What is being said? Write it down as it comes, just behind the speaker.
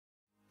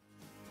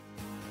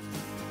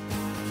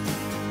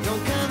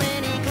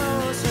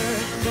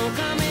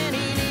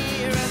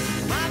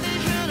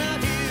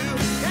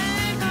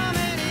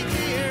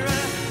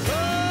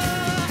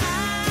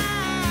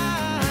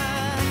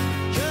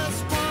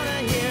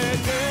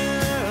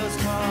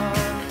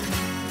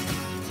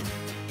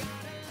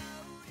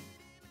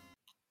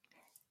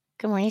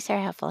Good morning,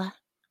 Sarah Heffala.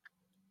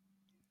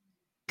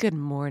 Good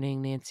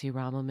morning, Nancy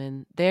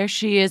Rommelman. There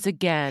she is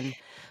again,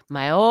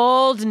 my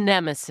old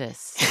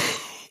nemesis.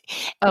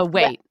 Oh,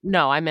 wait.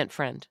 No, I meant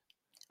friend.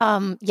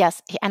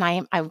 Yes, and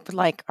I would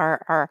like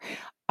our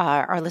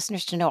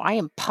listeners to know I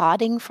am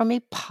podding from a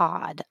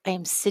pod. I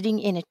am sitting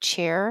in a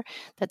chair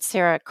that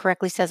Sarah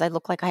correctly says I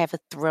look like I have a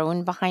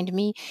throne behind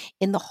me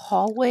in the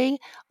hallway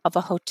of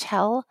a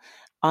hotel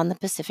on the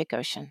Pacific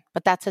Ocean.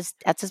 But that's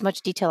as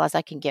much detail as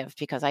I can give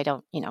because I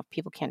don't,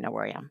 people can't know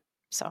where I am.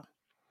 So,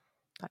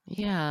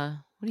 Yeah.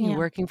 What are you, yeah.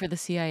 working for the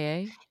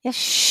CIA? Yeah,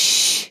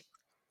 shh.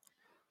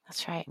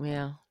 That's right.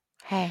 Yeah.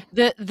 Hey.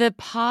 The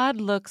pod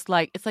looks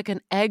like it's like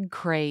an egg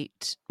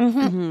crate,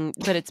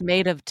 but it's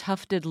made of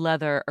tufted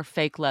leather or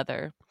fake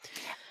leather.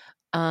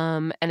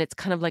 And it's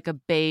kind of like a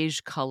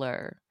beige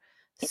color.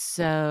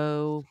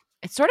 So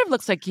it sort of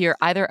looks like you're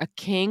either a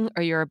king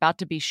or you're about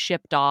to be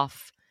shipped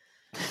off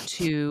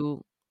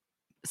to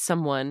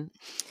someone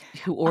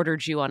who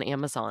ordered you on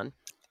Amazon.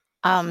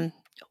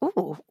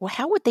 Ooh, well,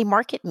 how would they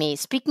market me?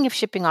 Speaking of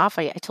shipping off,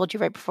 I told you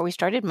right before we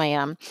started,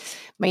 my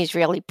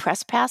Israeli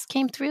press pass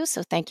came through.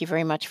 So thank you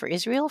very much for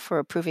Israel for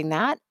approving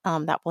that.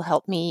 That will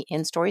help me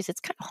in stories. It's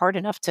kind of hard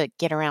enough to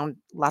get around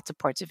lots of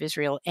parts of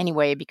Israel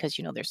anyway, because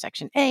there's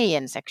Section A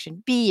and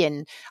Section B,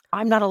 and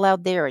I'm not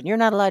allowed there, and you're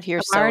not allowed here.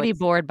 I'm So already it's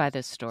bored by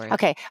this story.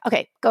 okay.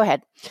 Go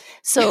ahead.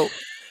 So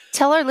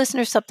tell our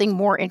listeners something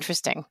more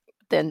interesting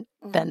than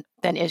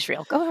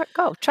Israel.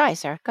 Go, try,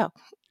 Sarah. Go.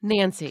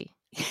 Nancy,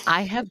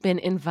 I have been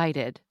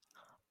invited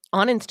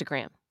on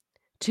Instagram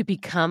to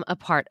become a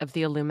part of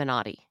the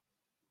Illuminati.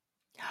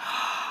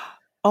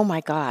 Oh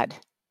my God.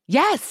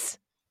 Yes,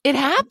 it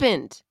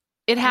happened.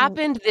 It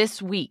happened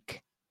this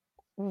week.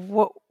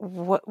 What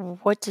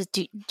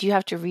do you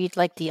have to read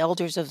like the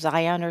Elders of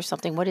Zion or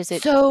something? What is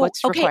it? So,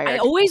 What's okay, I required?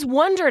 always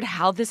wondered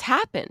how this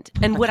happened.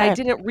 And what I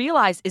Okay. didn't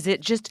realize is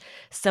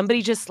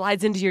somebody just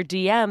slides into your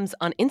DMs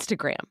on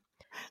Instagram.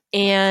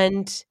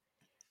 And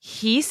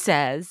he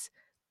says,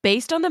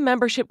 based on the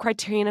membership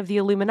criterion of the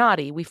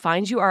Illuminati, we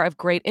find you are of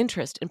great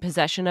interest in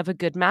possession of a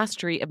good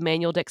mastery of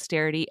manual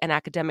dexterity and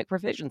academic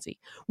proficiency,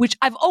 which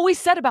I've always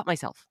said about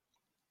myself.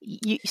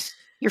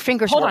 Your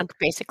fingers Hold on. work,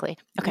 basically.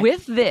 Okay.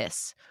 With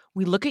this,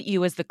 we look at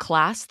you as the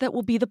class that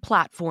will be the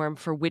platform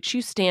for which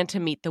you stand to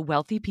meet the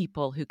wealthy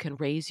people who can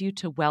raise you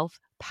to wealth,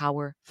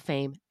 power,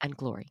 fame, and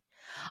glory.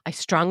 I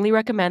strongly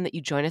recommend that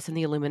you join us in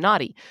the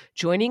Illuminati.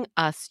 Joining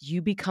us,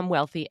 you become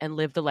wealthy and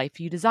live the life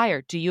you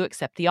desire. Do you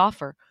accept the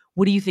offer?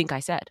 What do you think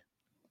I said?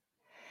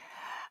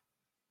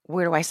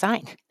 Where do I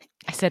sign?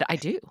 I said, I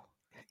do.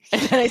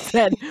 And then I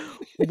said,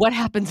 what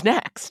happens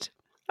next?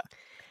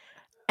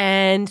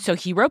 And so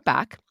he wrote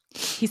back.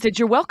 He said,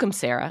 you're welcome,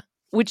 Sarah,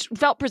 which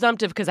felt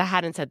presumptive because I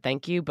hadn't said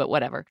thank you, but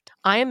whatever.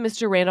 I am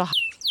Mr. Randall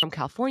from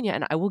California,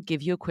 and I will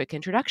give you a quick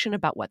introduction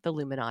about what the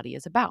Illuminati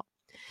is about.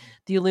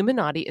 The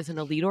Illuminati is an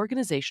elite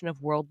organization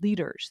of world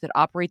leaders that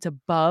operates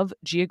above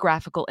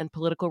geographical and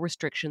political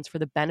restrictions for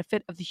the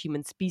benefit of the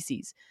human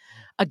species,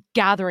 a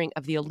gathering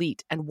of the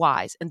elite and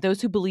wise and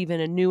those who believe in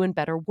a new and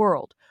better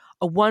world,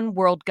 a one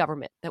world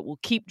government that will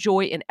keep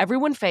joy in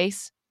everyone's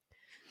face,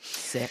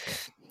 sick,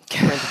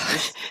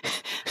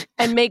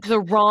 and make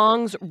the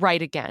wrongs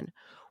right again.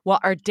 While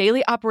our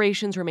daily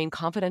operations remain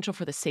confidential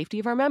for the safety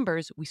of our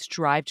members, we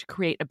strive to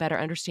create a better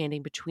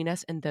understanding between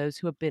us and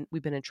those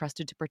we've been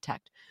entrusted to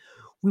protect.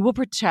 We will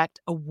protect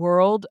a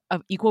world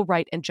of equal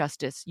right and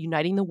justice.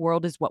 Uniting the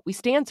world is what we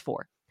stand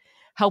for.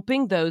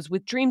 Helping those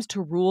with dreams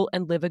to rule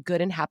and live a good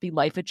and happy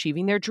life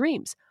achieving their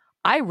dreams.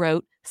 I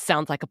wrote,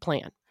 sounds like a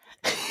plan.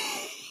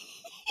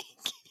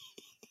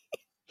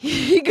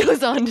 He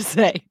goes on to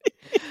say,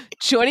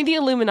 joining the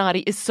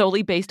Illuminati is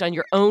solely based on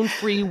your own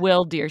free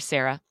will, dear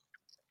Sarah.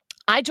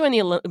 I joined the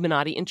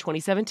Illuminati in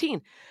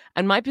 2017,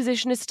 and my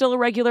position is still a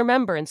regular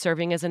member and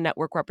serving as a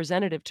network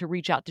representative to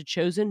reach out to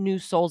chosen new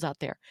souls out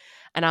there.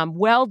 And I'm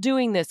well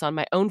doing this on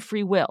my own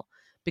free will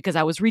because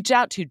I was reached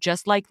out to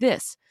just like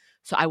this.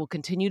 So I will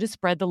continue to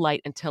spread the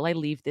light until I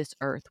leave this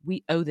earth.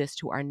 We owe this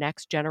to our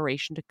next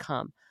generation to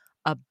come,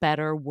 a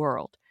better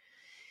world.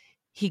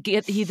 He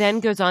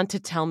then goes on to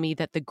tell me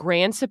that the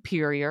Grand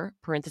Superior,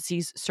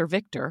 parentheses, Sir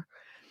Victor,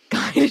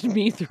 guided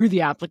me through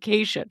the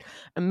application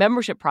and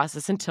membership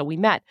process until we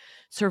met.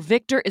 Sir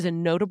Victor is a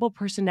notable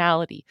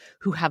personality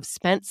who have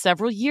spent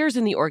several years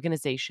in the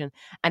organization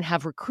and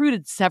have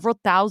recruited several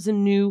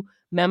thousand new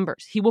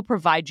members. He will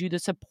provide you the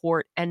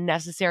support and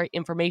necessary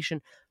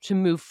information to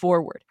move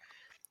forward.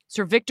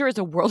 Sir Victor is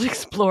a world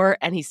explorer,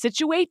 and he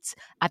situates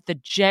at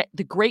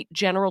the Great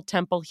General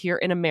Temple here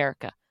in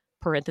America,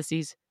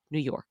 parentheses, New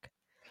York.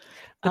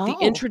 But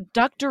the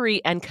introductory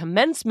and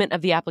commencement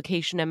of the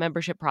application and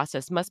membership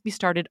process must be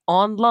started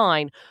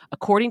online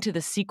according to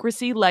the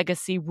secrecy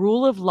legacy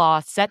rule of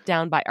law set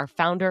down by our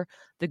founder,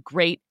 the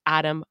great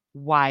Adam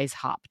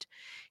Weishaupt.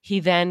 He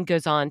then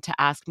goes on to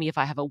ask me if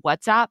I have a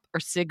WhatsApp or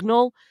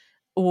Signal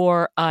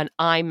or an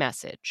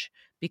iMessage,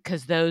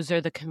 because those are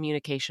the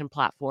communication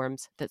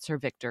platforms that Sir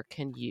Victor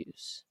can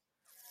use.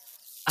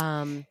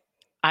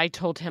 I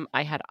told him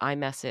I had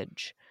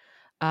iMessage.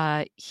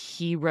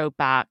 He wrote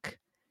back,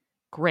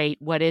 great,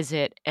 what is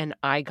it? And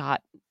I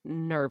got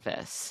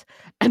nervous.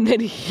 And then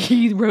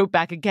he wrote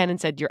back again and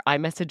said, your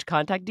iMessage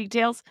contact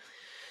details.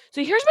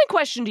 So here's my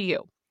question to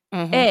you.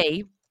 Mhm.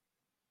 A,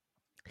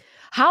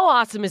 how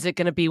awesome is it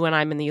going to be when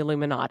I'm in the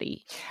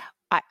Illuminati?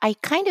 I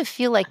kind of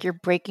feel like you're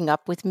breaking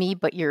up with me,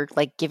 but you're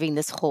like giving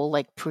this whole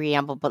like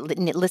preamble. But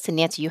listen,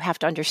 Nancy, you have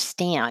to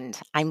understand,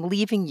 I'm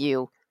leaving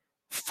you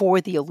for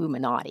the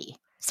Illuminati.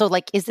 So,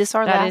 like, is this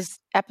our That is, last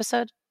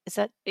episode? Is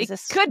it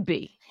this could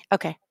be.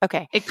 okay?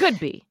 Okay. It could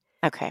be.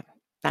 Okay.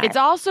 All It's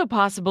right. also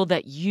possible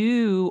that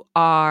you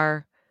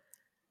are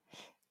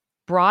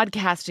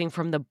broadcasting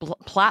from the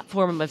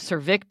platform of Sir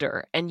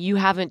Victor, and you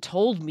haven't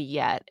told me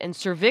yet. And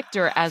Sir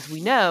Victor, as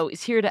we know,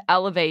 is here to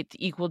elevate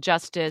the equal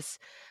justice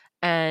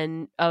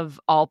and of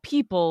all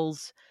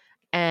peoples.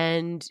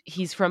 And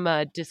he's from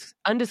a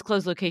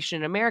undisclosed location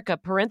in America,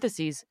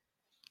 parentheses,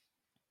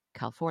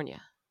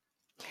 California.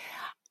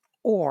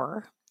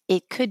 Or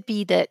it could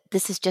be that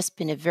this has just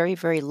been a very,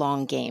 very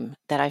long game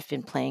that I've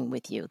been playing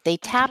with you.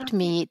 That's what I'm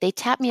They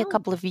tapped me a telling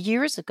couple you. of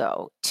years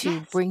ago to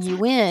Yes, bring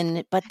you exactly.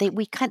 in, but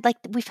we kind like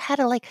we've had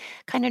to like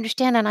kind of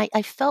understand. And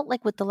I felt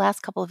like with the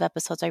last couple of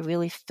episodes, I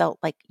really felt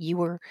like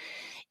you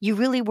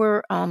really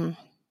were I'd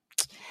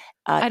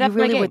you up my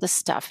really were game. the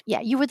stuff.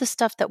 Yeah, you were the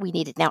stuff that we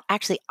needed. Now,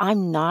 actually,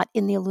 I'm not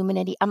in the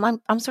Illuminati.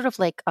 I'm sort of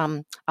like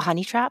a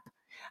honey trap.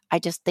 I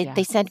just Yeah.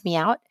 they send me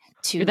out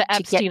You're the to get.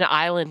 Epstein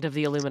Island of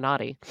the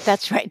Illuminati.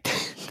 That's right.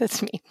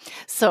 That's me.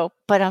 So,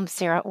 but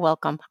Sarah,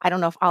 welcome. I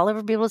don't know if I'll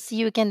ever be able to see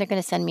you again. They're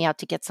going to send me out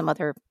to get some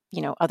other,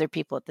 other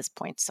people at this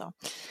point. So,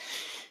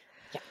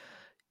 yeah.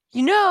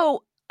 You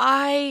know,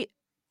 I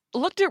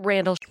looked at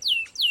Randall's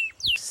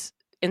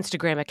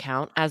Instagram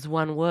account as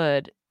one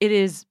would. It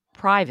is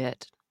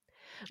private.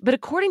 But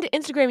according to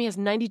Instagram, he has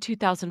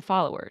 92,000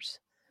 followers,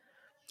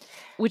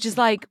 which is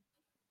like,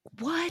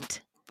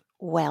 what?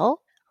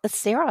 Well,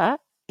 Sarah,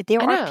 I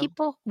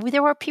know.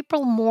 there are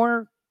people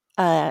more,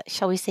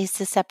 shall we say,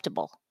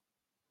 susceptible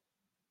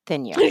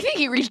than you. I think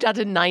he reached out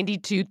to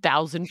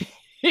 92,000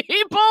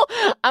 people.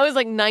 I was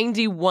like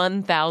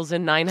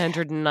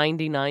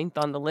 91,999th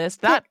on the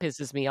list. But That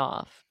pisses me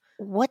off.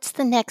 what's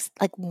the next?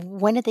 Like,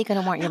 when are they going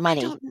to want No, your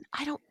money?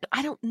 I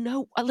don't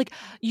know. Like,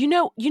 you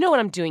know what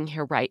I'm doing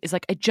here, right? Is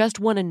like, I just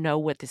want to know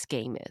what this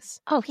game is.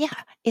 Oh, yeah,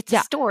 it's a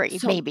Yeah. story,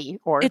 So maybe,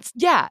 or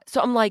yeah.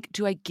 So I'm like,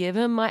 do I give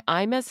him my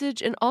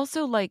iMessage? And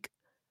also, like,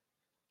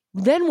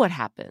 then what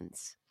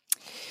happens?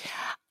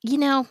 you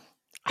know,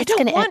 I it's don't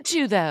going to end. want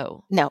to,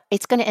 though. No,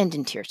 it's going to end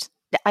in tears.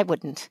 I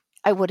wouldn't.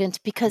 I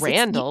wouldn't because it's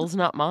Randall's,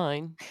 not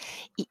mine.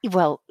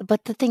 well,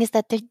 but the thing is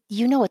that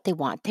you know what they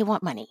want. They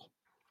want money,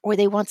 or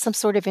they want some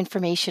sort of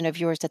information of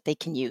yours that they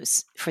can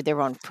use for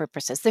their own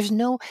purposes. There's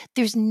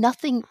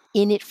nothing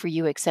in it for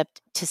you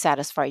except to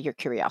satisfy your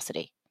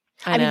curiosity.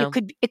 I I mean, know.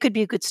 it could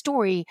be a good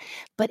story,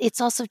 but it's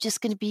also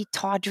just going to be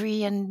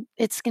tawdry and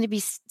it's going to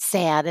be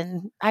sad.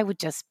 And I would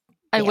just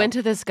I bail. went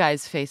to this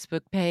guy's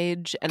Facebook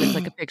page, and it's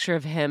like a picture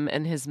of him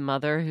and his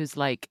mother, who's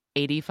like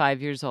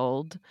 85 years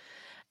old.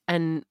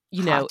 And,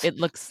 Hot. it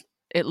looks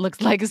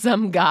like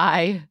some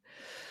guy,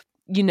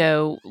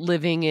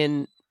 living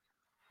in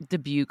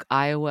Dubuque,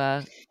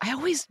 Iowa. I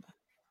always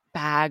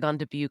bag on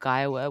Dubuque,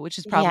 Iowa, which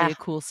is probably Yeah, a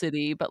cool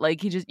city, but like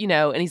he just,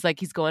 and he's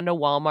like he's going to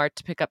Walmart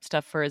to pick up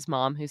stuff for his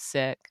mom who's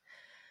sick.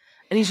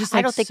 And he's just I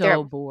like don't think they're.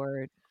 so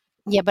bored.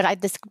 Yeah, but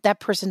that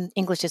person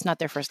English is not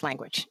their first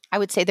language. I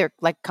would say they're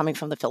like coming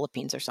from the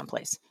Philippines or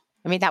someplace.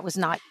 I mean, that was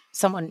not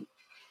someone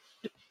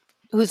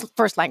whose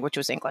first language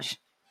was English.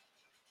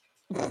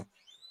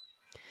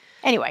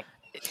 Anyway,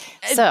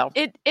 so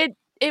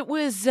It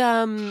was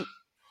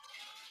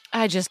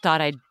I just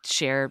thought I'd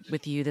share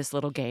with you this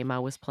little game I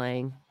was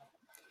playing.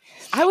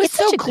 I was it's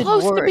such so a good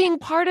close to word. being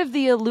part of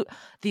the I know.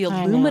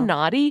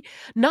 Illuminati.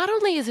 Not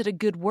only is it a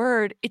good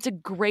word, it's a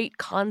great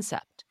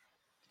concept.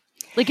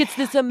 Like it's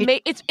this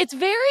It, it's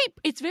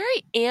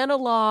very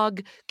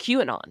analog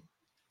QAnon.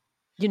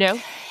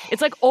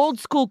 It's like old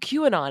school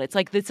QAnon. It's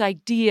like this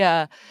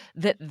idea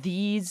that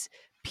these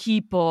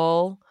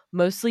people,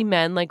 mostly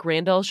men like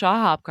Randall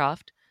Shaw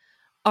Hopcroft,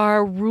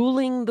 are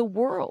ruling the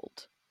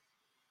world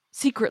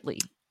secretly.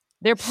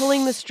 They're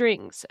pulling the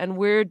strings, and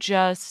we're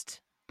just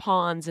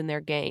pawns in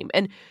their game.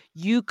 And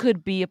you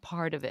could be a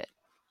part of it.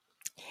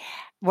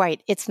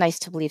 right. It's nice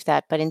to believe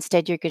that, but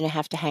instead you're going to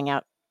have to hang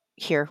out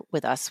here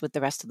with us with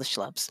the rest of the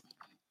schlubs.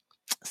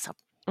 So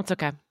It's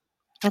okay.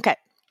 okay.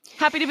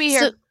 Happy to be So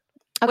here.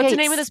 What's the okay.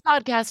 name of this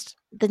podcast?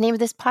 The name of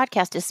this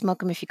podcast is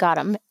Smoke 'em If You Got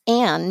 'em.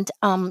 And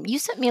you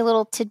sent me a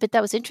little tidbit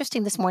that was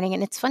interesting this morning.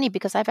 And it's funny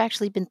because I've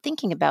actually been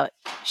thinking about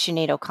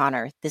Sinead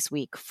O'Connor this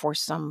week for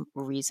some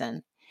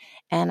reason.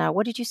 And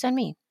what did you send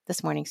me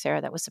this morning,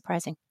 Sarah? That was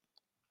surprising.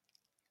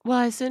 Well,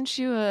 I sent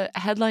you a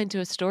headline to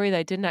a story that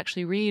I didn't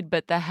actually read,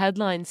 but the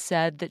headline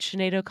said that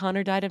Sinead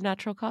O'Connor died of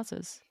natural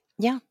causes.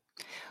 Yeah.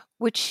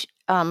 Which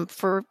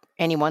for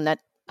anyone that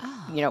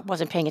Oh.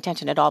 wasn't paying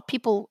attention at all,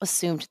 people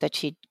assumed that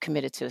she'd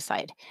committed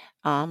suicide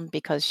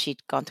because she'd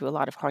gone through a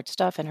lot of hard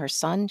stuff. And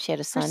she had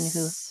a son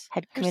who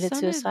had Her committed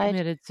son had suicide.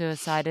 committed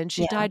suicide, and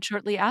she Yeah. died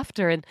shortly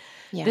after. And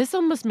Yeah. this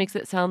almost makes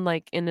it sound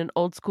like, in an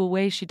old school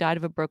way, she died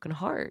of a broken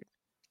heart.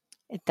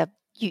 The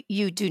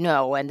you do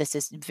know, and this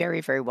is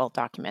very, very well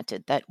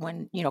documented, that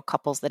when,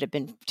 couples that have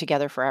been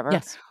together forever,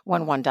 Yes.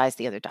 when one dies,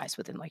 the other dies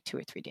within like 2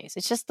 or 3 days.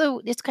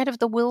 It's kind of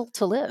the will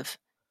to live.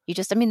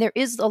 I mean, there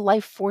is a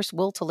life force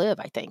will to live,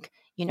 I think.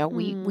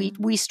 Mm.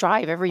 We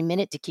strive every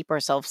minute to keep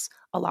ourselves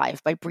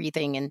alive by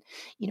breathing and,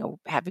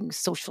 having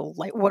social,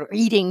 like, what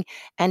eating,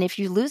 and if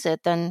you lose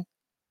it, then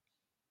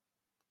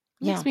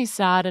Makes yeah, me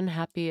sad and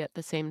happy at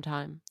the same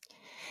time.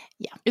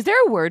 yeah. Is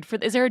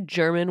there a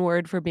German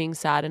word for being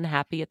sad and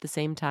happy at the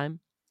same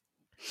time?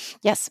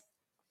 Yes,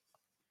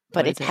 but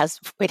What it is it? has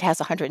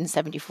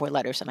 174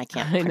 letters, and I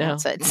can't I pronounce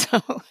know. it,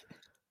 so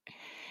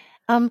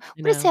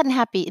I what is know. sad and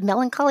happy?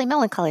 Melancholy?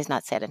 Melancholy is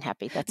not sad and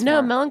happy, that's No,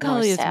 more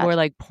melancholy is more sad.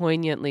 like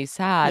poignantly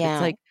sad. It's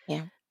Yeah, like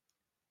yeah,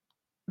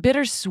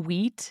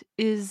 bittersweet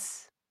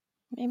is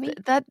maybe?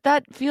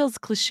 that feels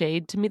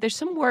cliched to me. There's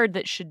some word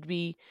that should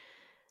be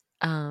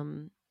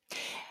um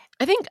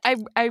I think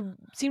I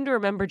seem to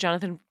remember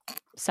Jonathan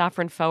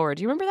Safran Foer.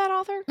 Do you remember that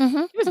author?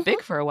 Mhm, He was mhm,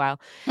 big for a while.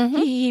 mhm.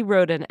 He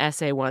wrote an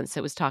essay once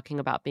that was talking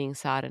about being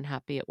sad and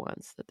happy at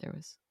once, that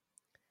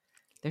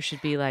there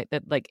should be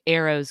like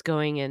arrows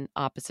going in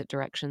opposite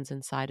directions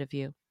inside of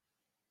you.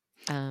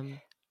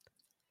 Um,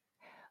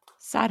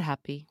 sad,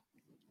 happy,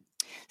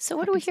 So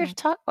happy, sad. what are we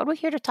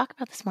here to talk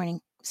about this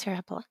morning,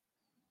 Sarah Pilla?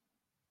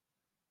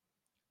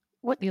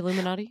 What The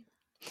Illuminati?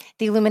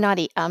 the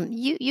Illuminati,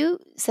 you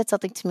said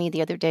something to me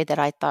the other day that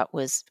I thought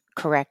was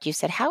correct. You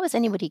said, "How is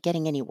anybody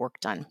getting any work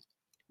done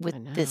with I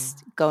this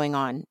know. going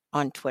on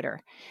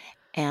Twitter?"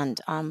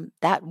 And,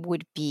 that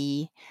would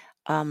be,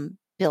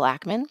 Bill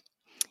Ackman,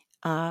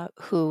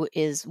 who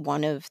is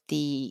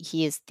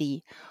he is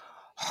the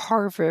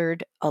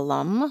Harvard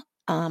alum,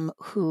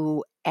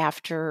 who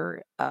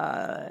after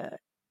the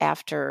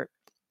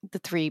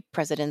 3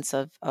 presidents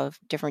of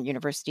different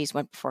universities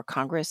went before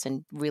Congress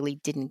and really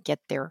didn't get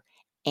their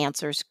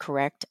answers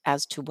correct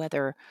as to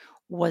whether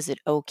was it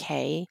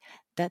okay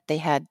that they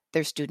had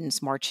their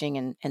students marching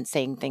and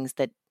saying things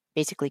that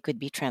basically could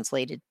be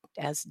translated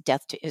as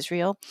 "death to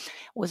Israel."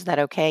 Was that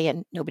okay?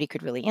 And nobody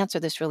could really answer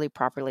this really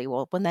properly.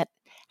 Well, when that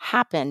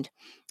happened,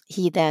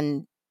 he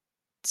then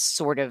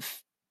sort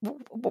of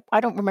I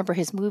don't remember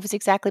his moves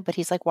exactly, but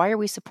he's like, "Why are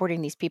we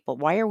supporting these people?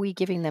 Why are we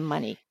giving them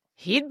money?"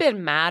 He'd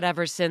been mad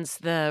ever since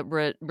the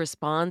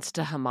response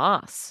to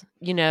Hamas.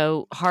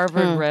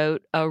 Harvard Mm.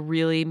 wrote a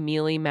really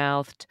mealy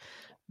mouthed,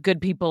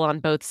 good people on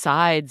both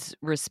sides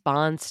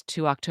response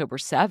to October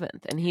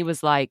 7th. And he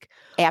was like,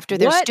 After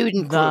their what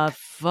student group. the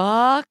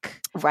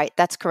fuck? Right,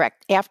 that's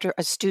correct. After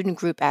a student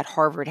group at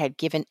Harvard had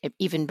given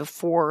even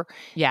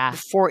Yeah.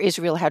 before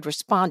Israel had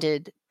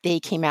responded, they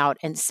came out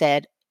and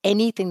said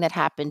anything that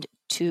happened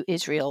to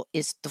Israel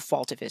is the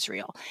fault of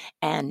Israel.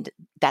 And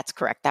that's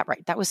correct.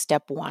 That was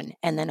step 1.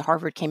 And then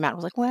Harvard came out and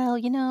was like,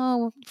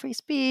 "Well, free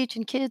speech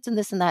and kids and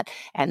this and that."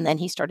 And then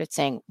he started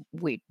saying,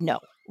 "Wait, no,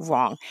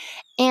 wrong."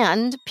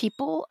 And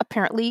people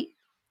apparently,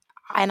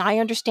 and I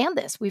understand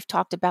this. We've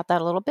talked about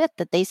that a little bit,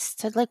 that they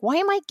said, like, why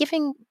am I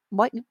giving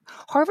what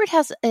Harvard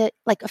has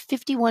like a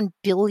 $51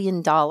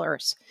 billion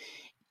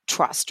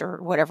trust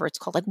or whatever it's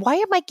called. Like, why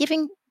am I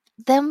giving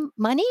them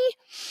money?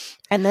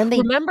 And then they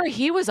Remember,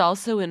 he was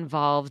also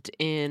involved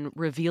in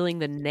revealing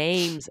the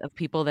names of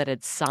people that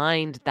had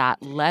signed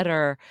that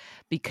letter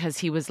because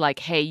he was like,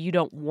 hey, you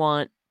don't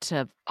want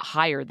to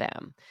hire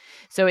them.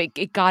 So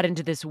it got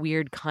into this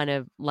weird kind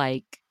of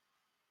like,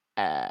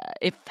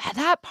 if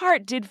that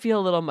part did feel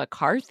a little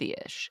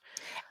McCarthy-ish.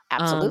 Um,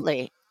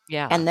 Absolutely.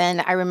 yeah. And then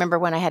I remember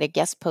when I had a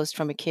guest post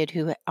from a kid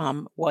who,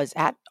 was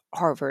at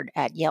Harvard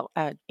at Yale,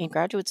 in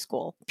graduate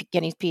school,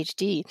 getting his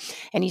PhD,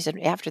 and he said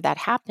after that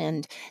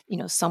happened,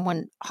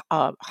 someone,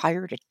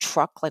 hired a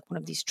truck, like one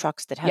of these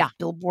trucks that has Yeah.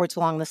 billboards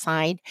along the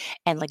side,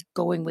 and, like,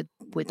 going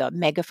with a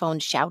megaphone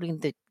shouting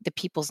the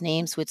people's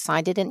names who had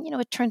signed it, and,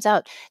 it turns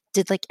out,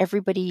 did, like,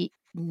 everybody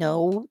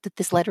know that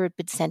this letter had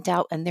been sent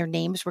out and their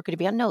names were gonna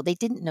be on? No, they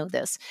didn't know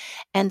this.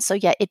 And so,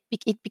 yeah, it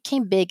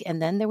became big,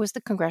 and then there was the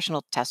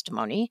congressional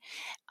testimony,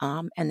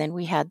 and then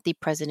we had the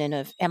president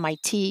of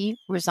MIT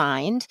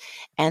resigned,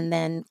 and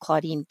then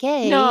Claudine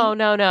Gay, No,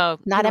 no, no.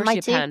 not University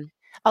of MIT? Penn.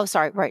 Oh,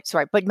 sorry, right,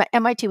 sorry, but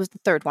MIT was the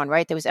 3rd one,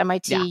 right? There was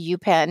Yeah. MIT,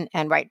 UPenn,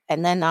 and right,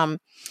 and then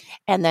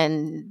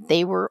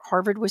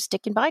Harvard was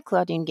sticking by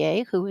Claudine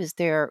Gay, who was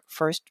their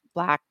first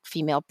Black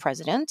female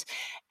president,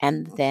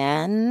 and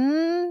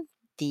then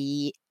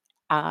the,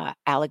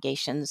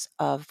 allegations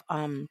of,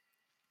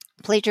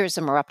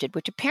 plagiarism erupted,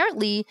 which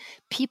apparently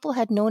people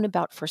had known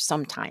about for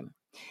some time.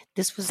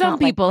 This was Some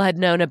not like people had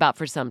known about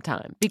for some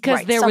time because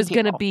right, there some was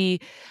gonna people. be,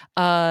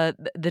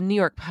 the New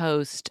York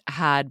Post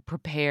had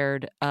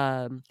prepared,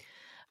 a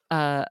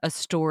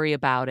story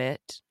about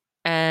it,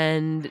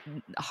 and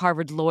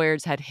Harvard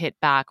lawyers had hit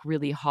back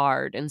really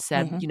hard and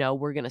said, Mhm,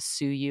 "We're gonna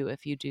sue you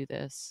if you do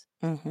this."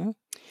 mhm,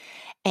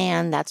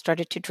 and that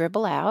started to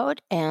dribble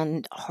out,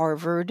 and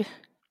Harvard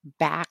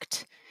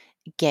backed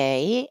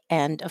Gay,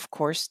 and, of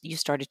course, you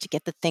started to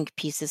get the think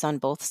pieces on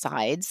both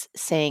sides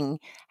saying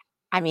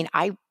I mean,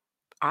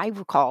 I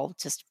recall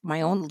just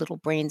my own little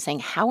brain saying,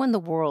 how in the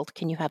world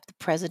can you have the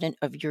president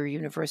of your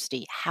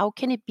university? How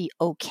can it be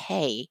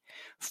okay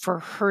for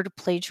her to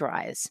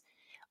plagiarize?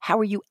 How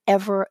are you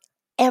ever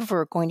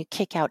going to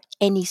kick out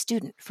any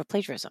student for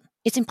plagiarism?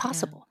 It's Yeah.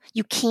 impossible.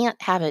 You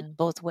can't have it Yeah.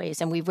 both ways.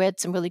 And we read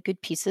some really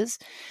good pieces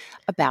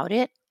about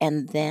it.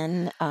 And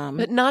then,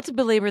 But not to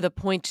belabor the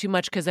point too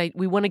much, because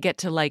we want to get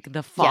to like the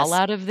yes,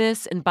 fallout of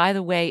this. And by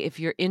the way, if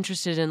you're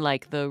interested in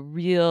like the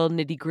real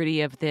nitty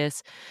gritty of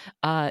this,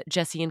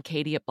 Jesse and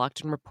Katie at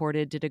Blockton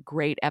Reported did a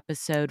great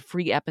episode,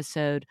 free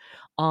episode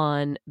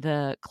on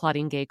the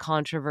Claudine Gay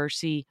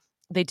controversy.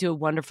 They do a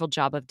wonderful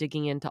job of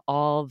digging into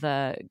all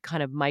the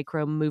kind of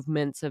micro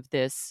movements of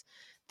this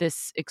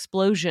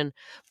explosion.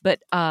 But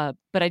I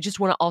just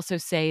want to also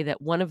say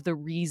that one of the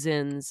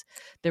reasons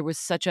there was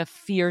such a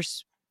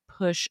fierce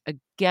push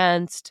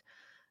against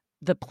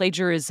the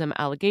plagiarism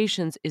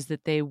allegations is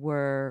that they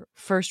were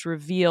first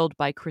revealed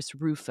by Chris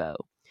Rufo.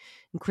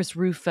 And Chris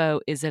Rufo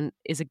is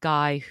a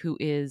guy who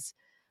is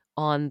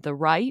on the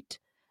right,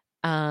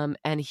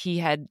 and he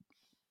had,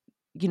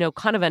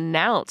 kind of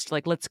announced,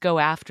 like, let's go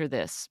after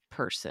this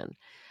person.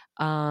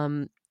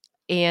 Um,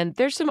 and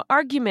there's some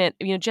argument,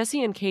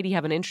 Jesse and Katie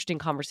have an interesting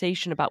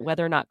conversation about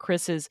whether or not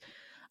Chris is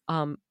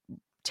um,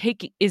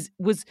 taking is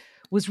was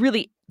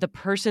really the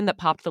person that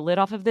popped the lid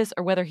off of this,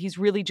 or whether he's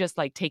really just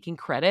like taking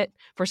credit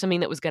for something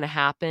that was going to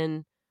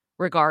happen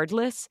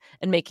regardless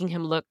and making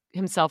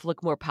himself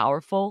look more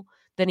powerful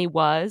than he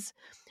was.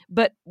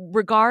 But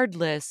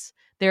regardless,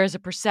 there is a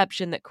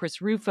perception that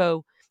Chris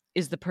Rufo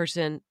is the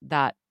person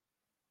that,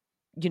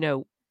 you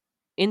know,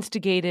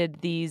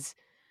 instigated these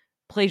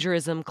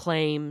plagiarism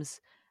claims,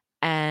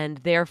 and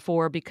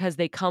therefore, because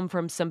they come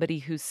from somebody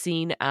who's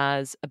seen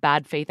as a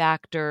bad faith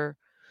actor,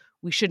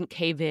 we shouldn't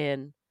cave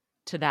in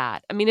to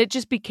that. I mean, it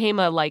just became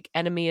a like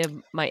enemy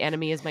of my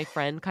enemy is my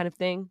friend kind of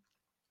thing.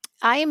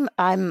 I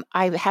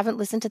haven't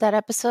listened to that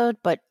episode,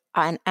 but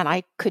and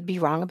I could be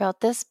wrong about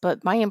this,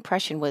 but my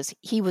impression was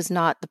he was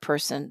not the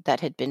person that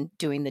had been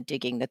doing the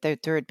digging, that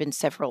there had been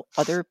several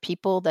other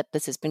people, that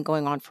this has been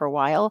going on for a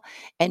while,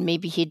 and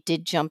maybe he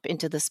did jump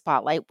into the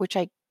spotlight, which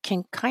I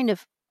can kind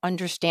of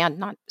understand,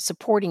 not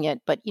supporting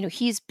it, but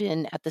he's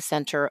been at the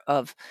center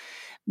of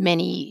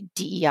many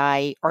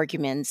DEI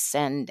arguments,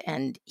 and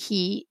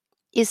he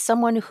is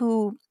someone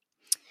who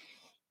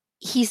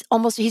he's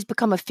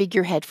become a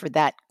figurehead for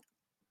that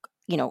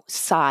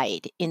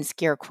side in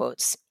scare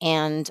quotes.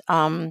 And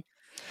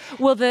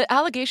Well, the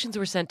allegations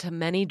were sent to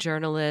many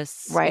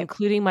journalists, right,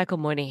 including Michael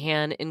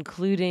Moynihan,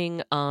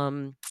 including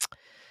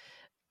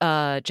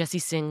Jesse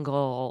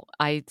Singal.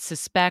 I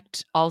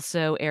suspect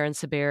also Aaron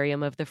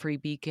Sibarium of the Free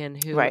Beacon,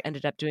 who right,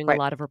 ended up doing a right,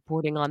 lot of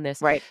reporting on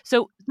this. right.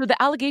 So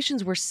the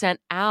allegations were sent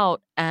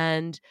out,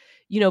 and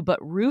but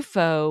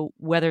Rufo,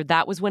 whether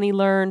that was when he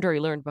learned or he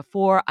learned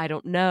before, I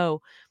don't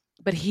know,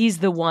 but he's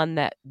the one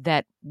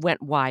that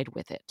went wide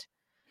with it.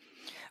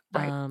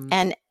 Right.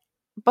 And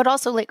but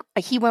also, like,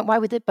 he went wide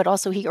with it, but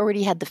also he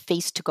already had the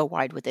face to go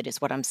wide with it,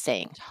 is what I'm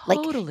saying.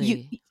 Like,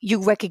 Totally.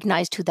 you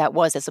recognized who that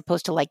was, as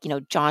opposed to, like,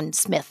 John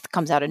Smith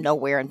comes out of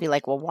nowhere and be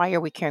like, well, why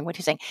are we caring what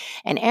he's saying?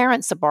 And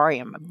Aaron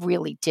Sabarium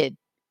really did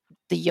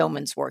the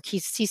yeoman's work.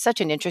 He's such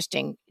an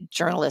interesting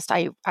journalist.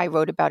 I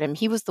wrote about him.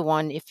 He was the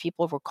one, if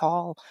people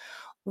recall,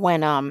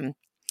 when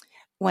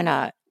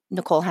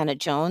Nicole Hannah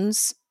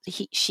Jones,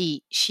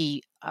 she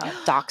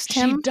doxed She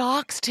him,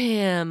 doxed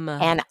him.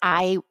 and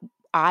I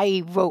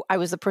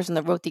was the person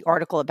that wrote the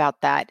article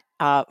about that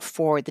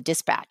for the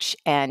Dispatch,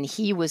 and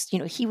he was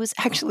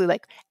actually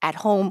like at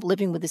home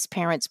living with his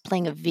parents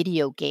playing a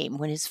video game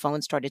when his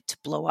phone started to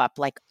blow up.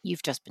 Like,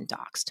 you've just been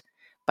doxxed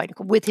by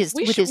Nicole with his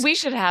We with should his we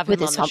should have with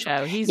him his on the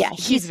home. show. Yeah,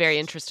 He's very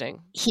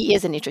interesting. he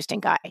is an interesting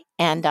guy,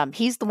 and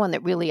he's the one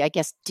that really, I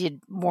guess,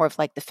 did more of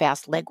like the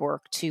fast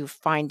legwork to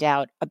find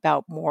out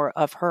about more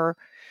of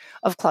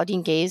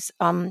Claudine Gay's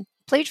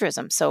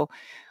plagiarism. So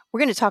we're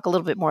going to talk a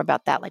little bit more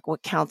about that, like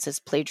what counts as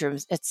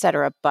plagiarism, et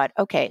cetera. But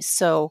okay,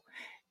 so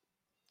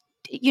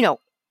you know,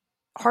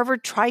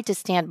 Harvard tried to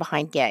stand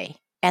behind Gay.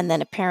 And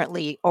then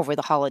apparently over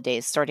the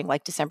holidays, starting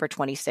like December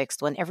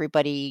 26th, when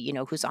everybody,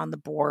 who's on the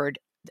board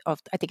of,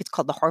 I think it's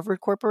called the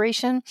Harvard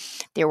Corporation,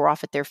 they were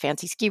off at their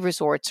fancy ski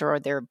resorts or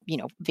they're,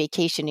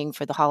 vacationing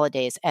for the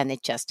holidays. And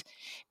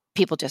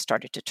people just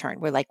started to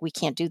turn. We're like, we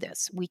can't do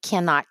this. We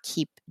cannot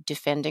keep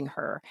defending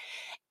her.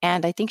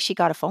 And I think she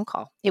got a phone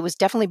call. It was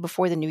definitely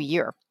before the new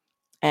year,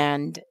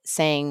 and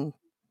saying,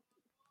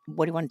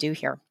 what do you want to do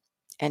here?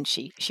 And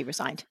she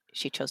resigned.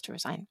 She chose to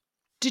resign.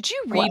 Did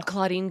you read Well,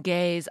 Claudine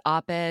Gay's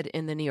op-ed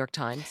in the New York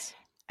Times?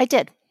 I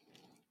did.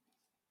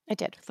 I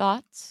did.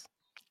 Thoughts?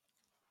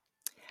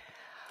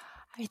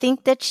 I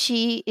think that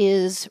she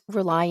is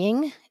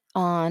relying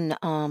on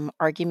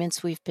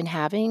arguments we've been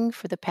having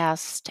for the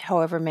past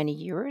however many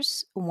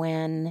years,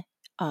 when,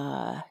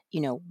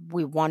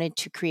 we wanted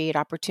to create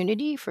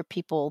opportunity for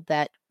people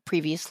that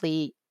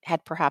previously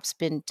had perhaps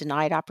been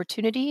denied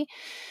opportunity.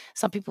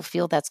 Some people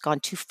feel that's gone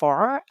too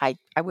far. I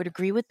would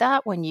agree with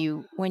that when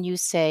you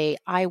say,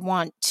 I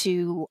want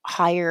to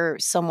hire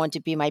someone to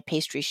be my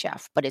pastry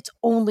chef, but it's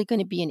only going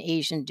to be an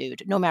Asian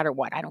dude, no matter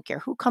what. I don't care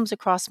who comes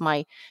across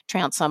my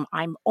transom.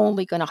 I'm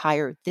only going to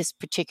hire this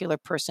particular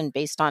person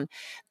based on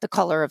the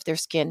color of their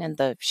skin and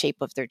the shape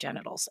of their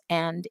genitals.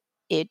 And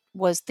it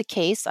was the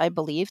case, I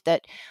believe,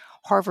 that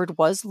Harvard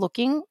was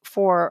looking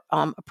for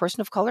a person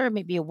of color,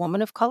 maybe a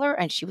woman of color,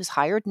 and she was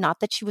hired. Not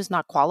that she was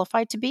not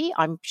qualified to be.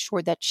 I'm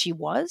sure that she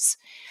was.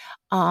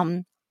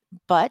 Um,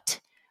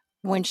 but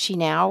when she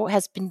now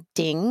has been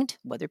dinged,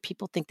 whether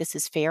people think this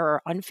is fair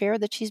or unfair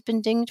that she's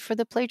been dinged for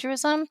the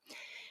plagiarism,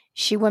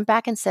 she went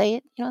back and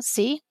say,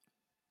 see,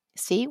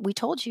 we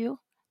told you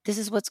this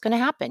is what's going to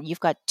happen. You've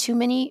got too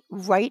many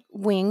right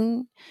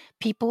wing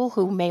people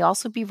who may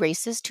also be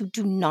racist who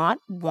do not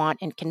want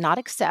and cannot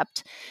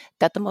accept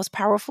that the most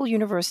powerful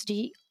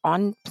university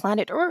on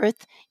planet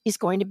Earth is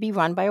going to be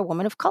run by a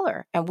woman of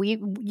color. And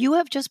you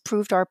have just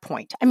proved our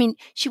point. I mean,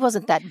 she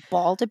wasn't that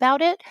bald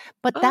about it,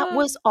 but that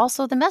was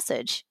also the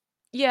message.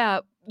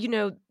 Yeah,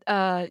 you're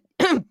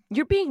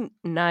being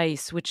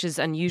nice, which is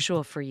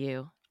unusual for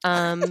you.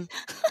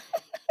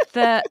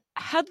 The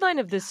headline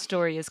of this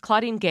story is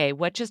Claudine Gay,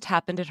 What Just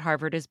Happened at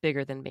Harvard is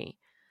Bigger Than Me.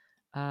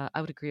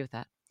 I would agree with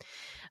that.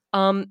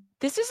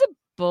 This is a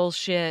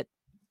bullshit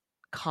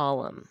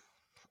column.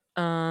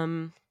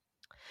 The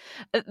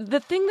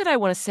thing that I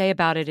want to say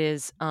about it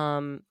is,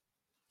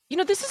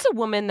 this is a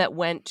woman that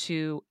went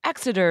to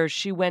Exeter,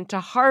 she went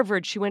to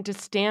Harvard, she went to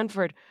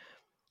Stanford.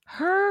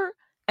 Her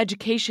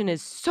education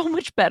is so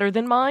much better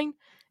than mine.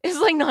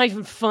 It's like not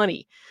even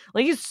funny.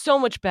 Like it's so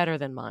much better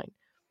than mine.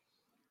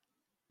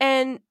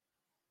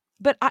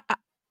 But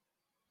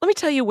let me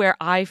tell you where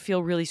I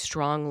feel really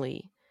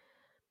strongly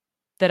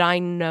that I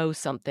know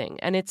something,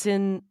 and it's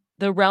in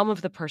the realm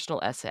of the personal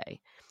essay.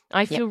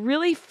 I Yep. feel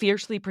really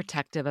fiercely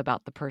protective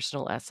about the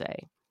personal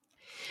essay.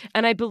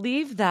 And I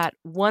believe that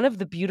one of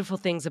the beautiful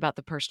things about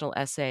the personal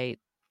essay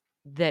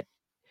that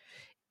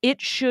it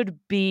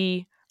should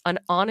be an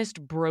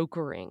honest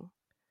brokering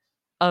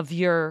of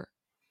your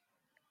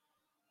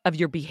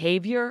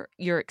behavior,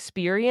 your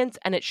experience,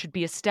 and it should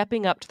be a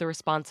stepping up to the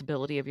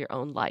responsibility of your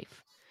own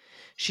life.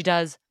 She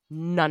does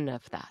none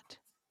of that.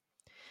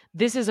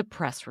 This is a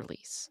press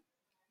release.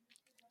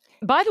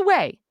 By the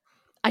way,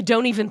 I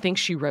don't even think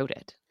she wrote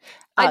it.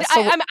 I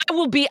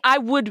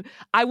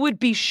would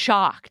be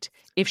shocked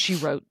if she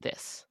wrote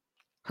this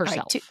herself.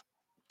 All right,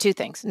 two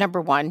things. Number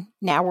one,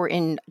 now we're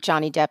in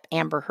Johnny Depp,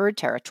 Amber Heard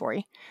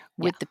territory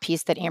with the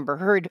piece that Amber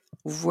Heard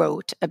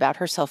wrote about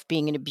herself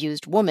being an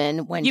abused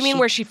woman. When you mean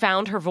where she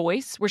found her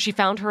voice, where she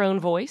found her own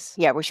voice?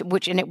 Yeah,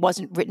 which and it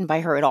wasn't written by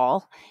her at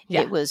all.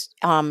 Yeah. It was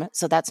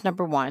so that's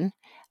number one.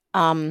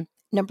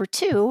 Number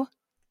two,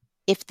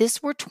 if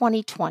this were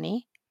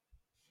 2020,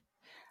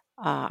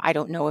 I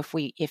don't know if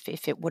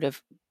it would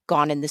have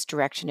gone in this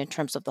direction in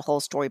terms of the whole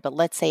story, but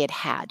let's say it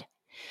had.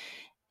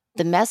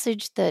 The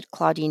message that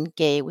Claudine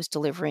Gay was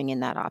delivering in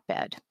that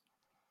op-ed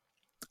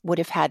would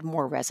have had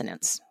more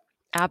resonance.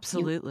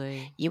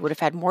 Absolutely. You would have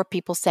had more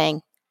people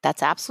saying,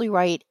 that's absolutely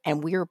right,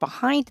 and we are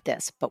behind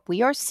this. But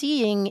we are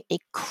seeing a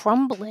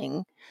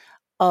crumbling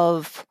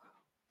of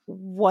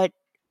what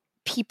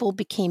people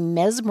became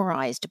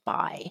mesmerized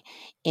by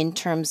in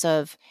terms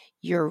of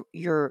you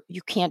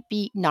can't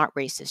be not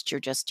racist. You're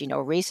just,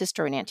 racist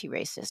or an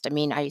anti-racist. I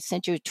mean, I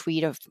sent you a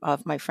tweet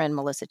of my friend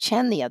Melissa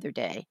Chen the other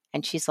day,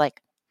 and she's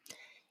like,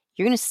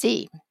 you're going to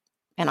see,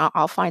 and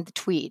I'll find the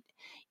tweet.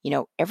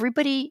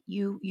 Everybody,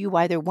 you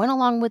either went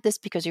along with this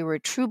because you were a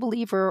true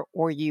believer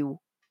or you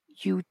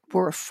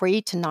were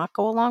afraid to not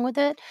go along with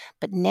it.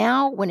 But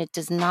now when it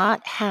does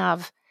not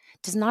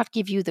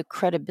give you the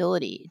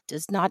credibility,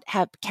 does not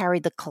carry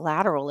the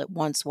collateral it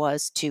once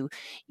was to,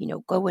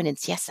 go in and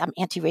say, yes, I'm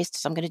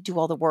anti-racist, I'm going to do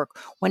all the work.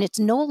 When it's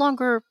no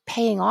longer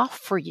paying off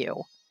for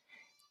you,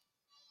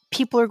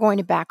 people are going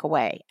to back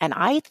away. And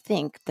I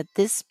think that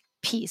this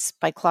piece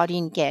by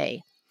Claudine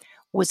Gay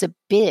was a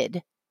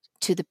bid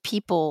to the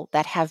people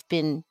that have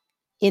been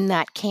in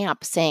that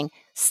camp saying,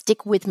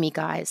 stick with me,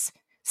 guys,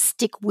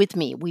 stick with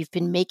me. We've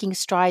been making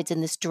strides in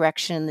this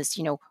direction, this,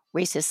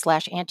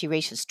 racist /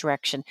 anti-racist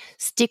direction.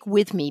 Stick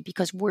with me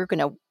because we're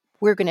going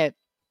to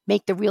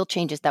make the real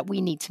changes that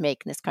we need to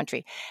make in this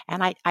country.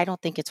 And I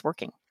don't think it's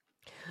working.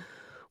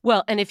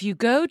 Well, and if you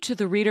go to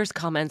the readers'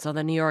 comments on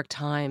the New York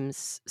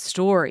Times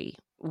story,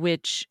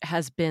 which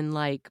has been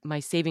like my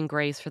saving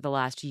grace for the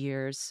last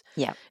years,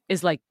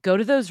 is like, go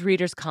to those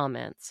readers'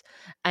 comments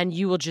and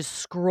you will just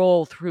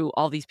scroll through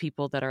all these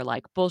people that are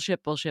like,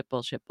 bullshit, bullshit,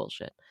 bullshit,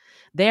 bullshit.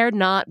 They're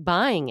not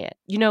buying it.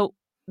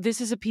 This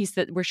is a piece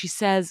where she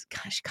says,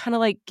 she kind of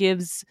like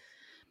gives,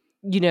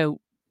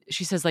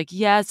 she says like,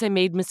 yes, I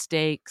made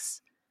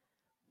mistakes,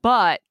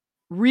 but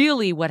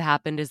really what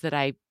happened is that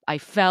I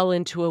fell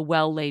into a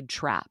well-laid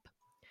trap.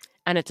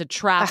 and it's a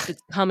trap Ugh,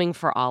 that's coming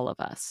for all of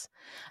us.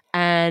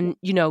 And,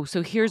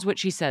 so here's what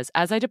she says.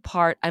 As I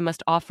depart, I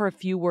must offer a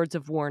few words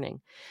of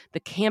warning. The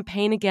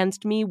campaign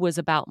against me was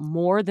about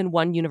more than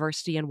one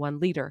university and one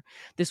leader.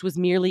 This was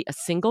merely a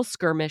single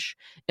skirmish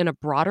in a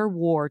broader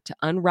war to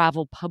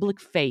unravel public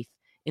faith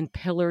in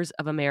pillars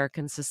of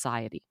American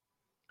society.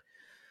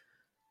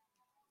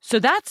 So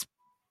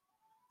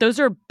those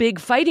are big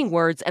fighting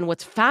words. And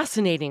what's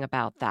fascinating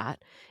about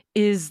that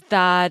is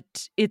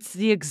that it's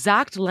the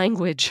exact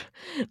language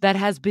that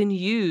has been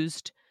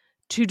used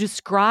to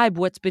describe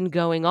what's been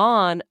going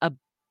on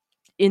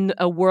in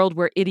a world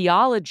where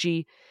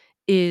ideology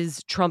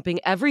is trumping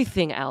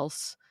everything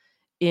else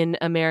in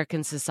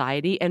American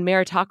society and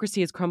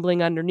meritocracy is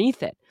crumbling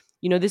underneath it.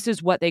 This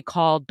is what they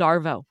call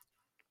DARVO.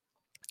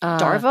 Uh,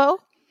 Darvo?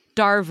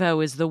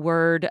 DARVO is the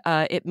word.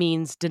 It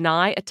means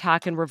deny,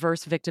 attack, and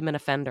reverse victim and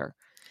offender.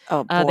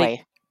 Oh They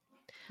boy.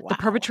 The Wow.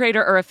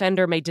 perpetrator or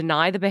offender may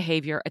deny the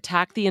behavior,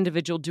 attack the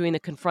individual doing the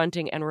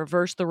confronting, and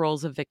reverse the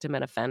roles of victim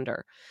and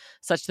offender,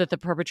 such that the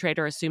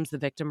perpetrator assumes the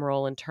victim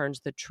role and turns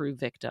the true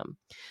victim.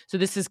 So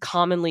this is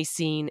commonly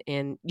seen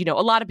in, a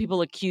lot of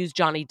people accuse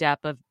Johnny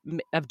Depp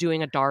of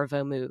doing a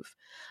Darvo move.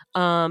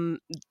 And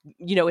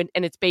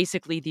it's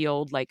basically the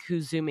old, like,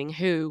 who's zooming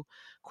who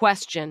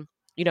question,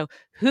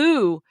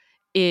 who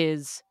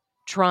is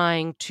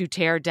trying to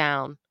tear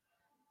down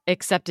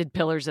accepted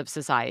pillars of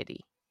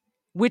society?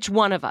 Which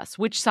one of us?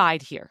 Which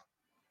side here?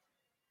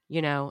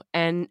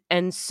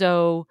 And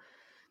so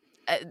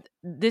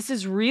this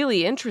is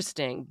really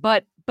interesting,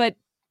 but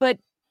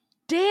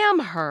damn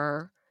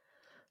her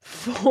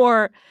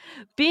for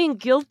being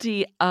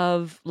guilty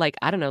of, like,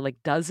 I don't know,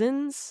 like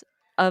dozens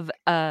of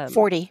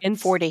 40.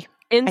 40. I think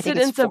it's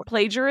incidents of 40.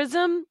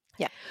 plagiarism,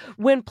 Yeah.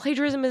 when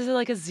plagiarism is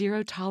like a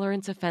zero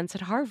tolerance offense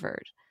at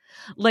Harvard.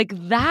 Like,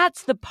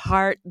 that's the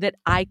part that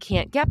I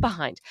can't get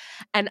behind.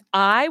 And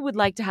I would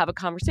like to have a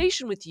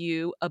conversation with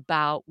you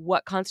about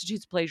what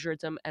constitutes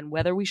plagiarism and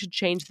whether we should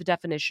change the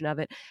definition of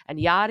it and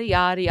yada,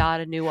 yada,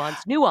 yada,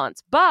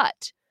 nuance.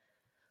 But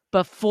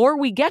before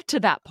we get to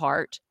that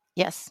part,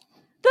 Yes.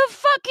 the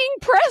fucking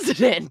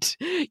president,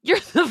 you're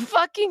the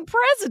fucking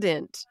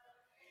president.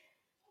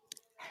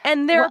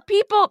 And there are Well,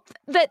 people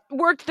that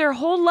worked their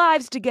whole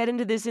lives to get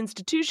into this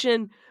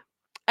institution,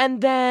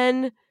 and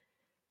then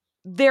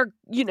they're,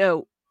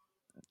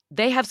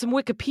 they have some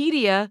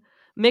Wikipedia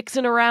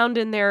mixing around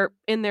in their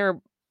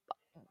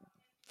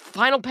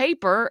final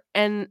paper,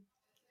 and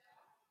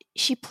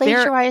she they're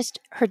plagiarized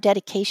her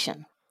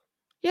dedication.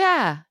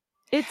 yeah,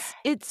 it's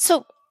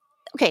So,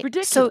 okay.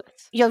 So,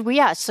 ridiculous.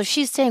 yeah. So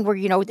she's saying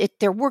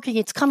they're working,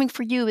 it's coming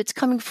for you. It's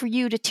coming for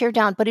you to tear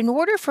down. But in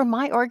order for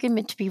my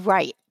argument to be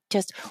right,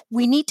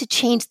 we need to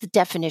change the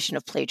definition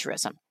of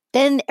plagiarism.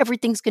 Then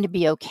everything's going to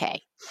be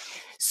okay.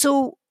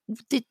 So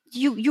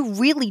you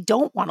really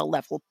don't want a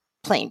level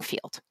playing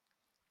field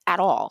at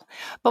all.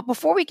 But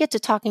before we get to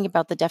talking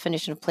about the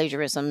definition of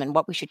plagiarism and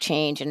what we should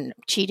change and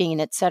cheating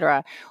and et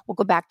cetera, we'll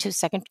go back to a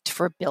second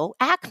for Bill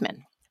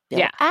Ackman. Bill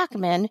Yeah,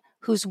 Ackman,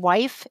 whose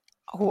wife,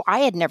 who I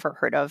had never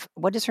heard of,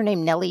 what is her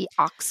name? Nellie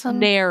Oxman?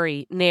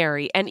 Neri,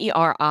 Neri,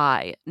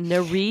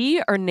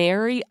 Neri or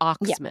Neri Yeah.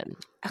 Oxman.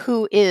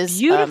 Who is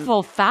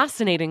Beautiful,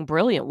 fascinating,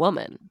 brilliant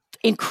woman.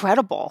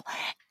 incredible.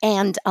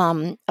 And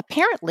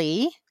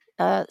apparently,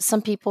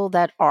 some people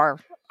that are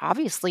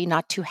obviously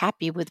not too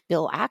happy with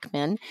Bill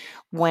Ackman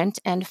went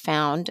and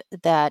found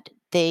that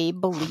they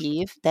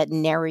believe that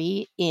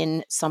Neri,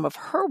 in some of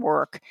her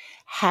work,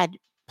 had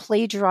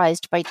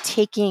plagiarized by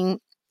taking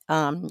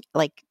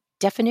like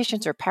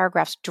definitions or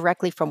paragraphs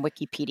directly from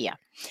Wikipedia.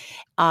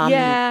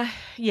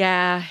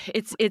 Yeah.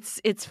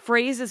 It's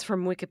phrases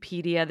from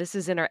Wikipedia. This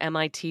is in her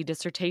MIT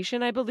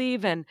dissertation, I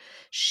believe, and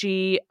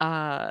she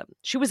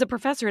was a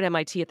professor at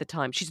MIT at the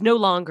time. She's no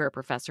longer a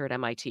professor at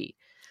MIT,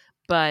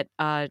 but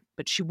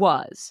she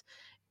was,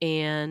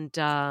 and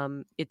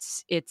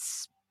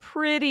it's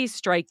pretty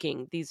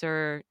striking. These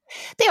are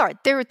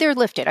They're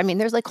lifted. I mean,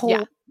 there's like yeah, whole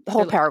they're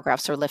lifted.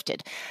 paragraphs are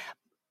lifted.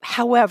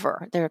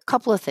 However, there are a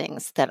couple of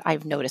things that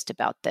I've noticed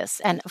about this.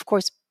 And of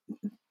course,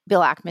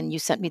 Bill Ackman, you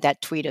sent me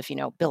that tweet of,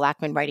 Bill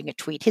Ackman writing a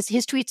tweet. His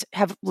tweets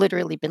have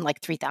literally been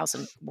like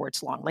 3,000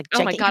 words long, like Oh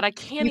my gigantic. God, I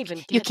can't even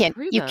get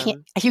through You can't,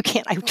 them. you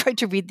can't. I tried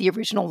to read the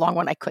original long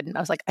one. I couldn't. I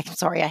was like, I'm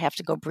sorry, I have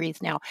to go breathe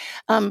now.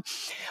 Um,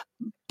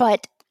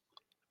 but,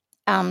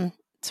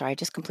 sorry, I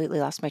just completely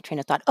lost my train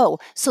of thought. Oh,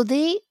 so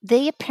they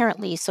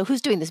apparently, so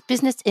who's doing this?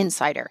 Business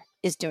Insider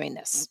is doing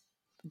this.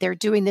 They're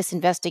doing this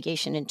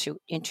investigation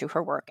into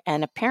her work.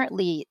 And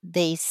apparently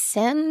they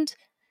send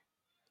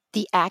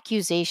the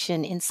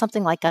accusation in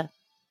something like a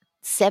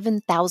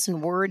 7,000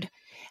 word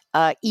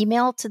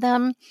email to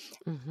them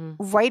Hmm.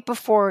 right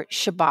before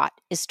Shabbat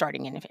is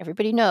starting. And if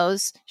everybody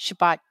knows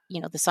Shabbat,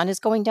 the sun is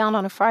going down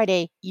on a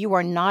Friday, you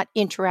are not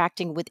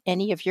interacting with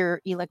any of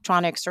your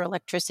electronics or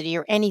electricity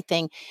or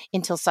anything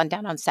until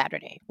sundown on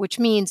Saturday, which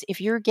means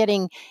if you're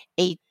getting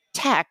a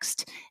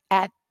text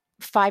at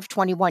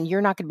 5:21, you're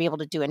not going to be able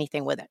to do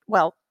anything with it.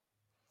 Well,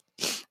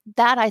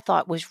 that I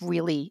thought was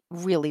really,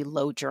 really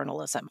low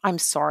journalism. I'm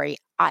sorry.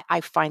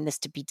 I find this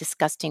to be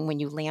disgusting when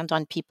you land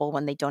on people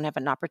when they don't have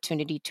an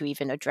opportunity to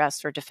even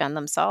address or defend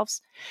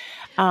themselves.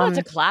 Well, it's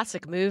a Um,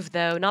 classic move,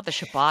 though, not the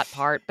Shabbat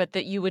part, but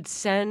that you would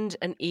send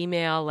an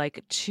email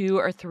like 2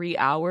 or 3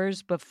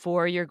 hours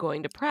before you're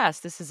going to press.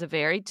 This is a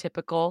very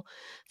typical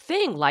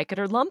thing, like it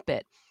or lump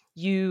it.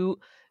 You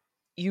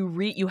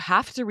you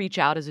have to reach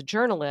out as a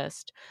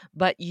journalist,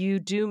 but you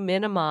do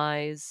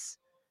minimize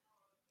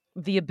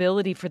the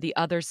ability for the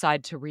other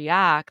side to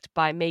react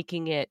by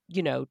making it,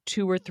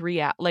 2 or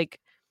 3 like,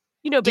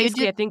 do you do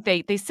basically, I think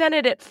they sent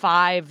it at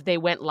 5, they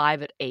went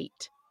live at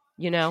 8,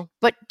 you know?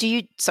 but do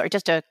you sorry,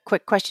 just a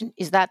quick question.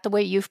 Is that the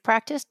way you've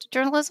practiced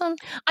journalism?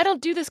 I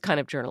don't do this kind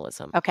of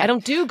journalism. I Okay.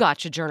 don't do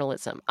gotcha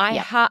journalism.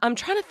 Yeah. I'm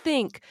trying to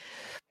think.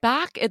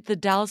 Back at the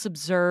Dallas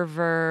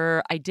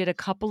Observer, I did a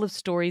couple of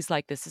stories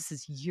like this. This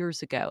is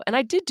years ago. And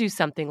I did do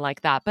something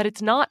like that, but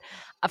it's not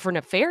for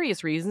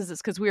nefarious reasons.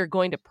 It's because we are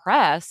going to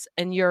press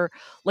and you're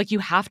like, you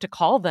have to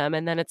call them.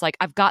 And then it's like,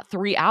 I've got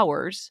 3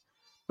 hours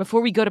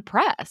before we go to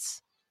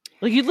press.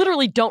 Like, you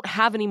literally don't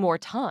have any more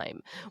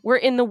time. Where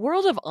in the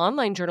world of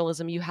online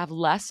journalism, you have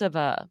less of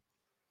a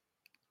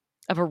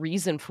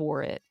reason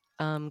for it,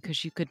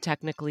 because you could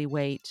technically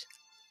wait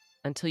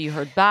until you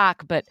heard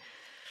back. But,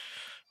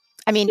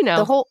 I mean, you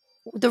know,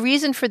 the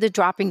reason for the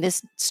dropping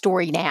this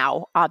story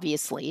now,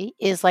 obviously,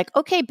 is like,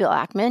 okay, Bill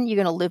Ackman, you're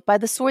going to live by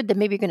the sword, then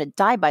maybe you're going to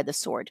die by the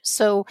sword.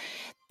 So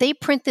they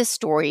print this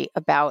story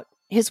about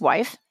his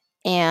wife,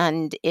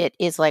 and it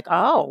is like,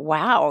 oh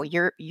wow,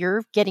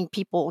 you're getting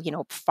people,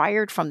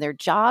 fired from their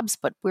jobs,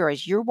 but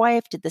whereas your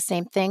wife did the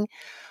same thing.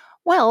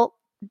 Well,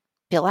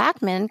 Bill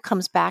Ackman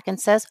comes back and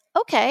says,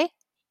 okay.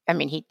 I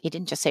mean, he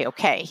didn't just say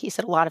okay. He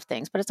said a lot of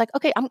things, but it's like,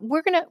 okay,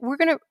 we're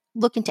gonna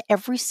look into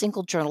every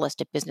single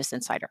journalist at Business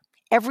Insider,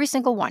 every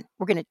single one.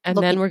 We're gonna and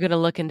look then at we're going to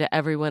look into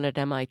everyone at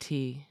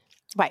MIT.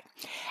 right,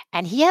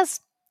 and he has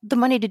the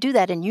money to do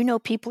that.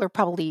 And people are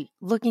probably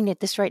looking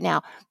at this right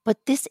now. But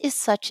this is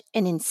such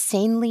an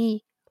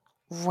insanely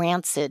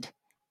rancid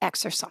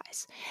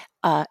exercise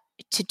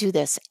to do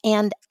this,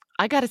 and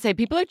I got to say,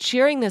 people are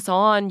cheering this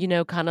on,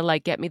 kind of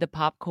like get me the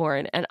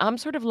popcorn. And I'm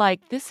sort of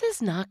like, this is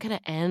not going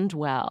to end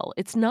well.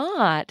 It's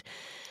not.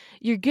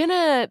 You're going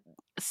to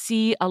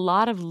see a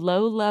lot of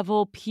low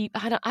level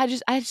people. I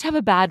just have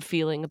a bad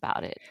feeling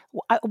about it.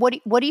 what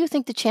do you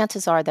think the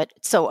chances are that?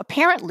 So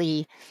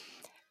apparently,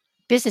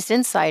 Business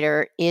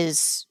Insider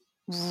is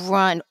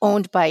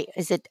owned by,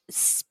 is it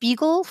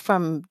Spiegel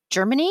from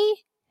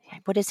Germany?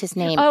 What is his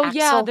name? Oh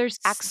yeah,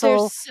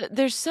 Axel? Axel?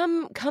 there's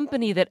some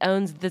company that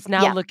owns that's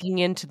now Yeah, looking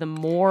into the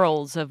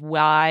morals of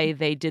why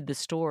they did the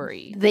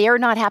story. they are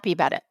not happy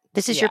about it.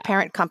 This is your Yeah.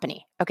 parent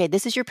company. Okay,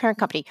 this is your parent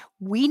company.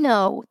 We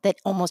know that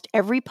almost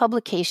every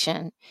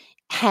publication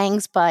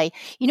hangs by,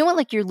 when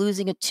like you're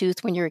losing a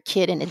tooth when you're a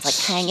kid and it's like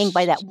hanging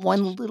by that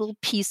one little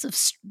piece of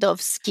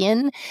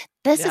skin.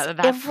 This is Yeah,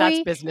 that's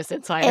every Business eh,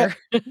 Insider.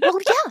 well,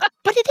 yeah,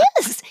 but it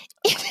is.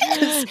 It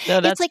is. No,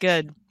 It's that's like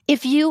good.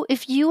 if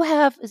you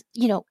have,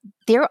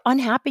 they're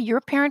unhappy,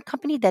 your parent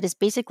company that is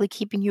basically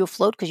keeping you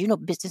afloat because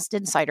Business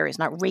Insider is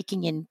not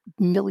raking in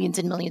millions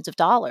and millions of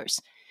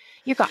dollars.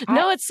 You're going,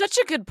 No, it's such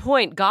a good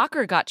point.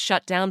 Gawker got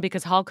shut down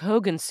because Hulk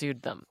Hogan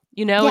sued them.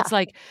 yeah. It's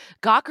like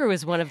Gawker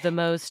was one of the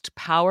most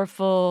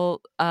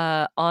powerful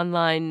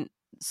online,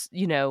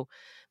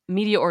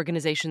 media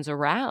organizations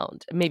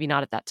around. Maybe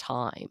not at that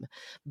time,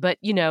 but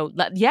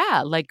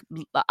yeah, like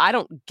I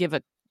don't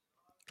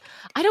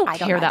I don't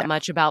care that either.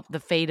 much about the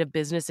fate of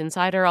Business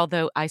Insider,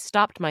 although I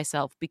stopped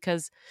myself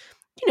because,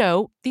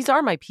 these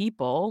are my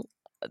people.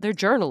 They're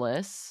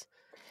journalists.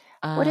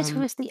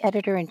 Who is the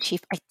editor in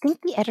chief? I think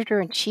the editor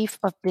in chief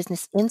of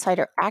Business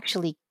Insider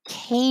actually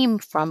came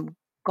from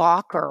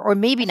Gawker, or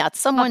maybe not.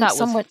 Thought Someone, that was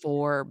someone,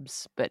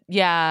 Forbes, but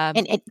yeah,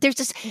 and there's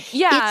just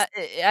yeah,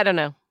 it's. I don't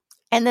know.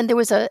 And then there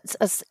was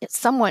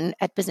someone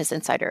at Business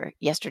Insider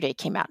yesterday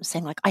came out and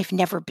saying like, I've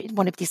never been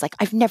one of these, like,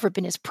 I've never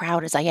been as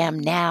proud as I am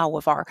now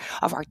of our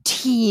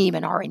team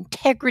and our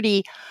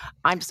integrity.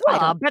 I Well, I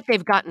don't bet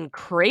they've gotten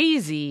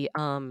crazy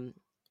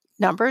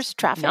numbers,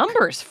 traffic.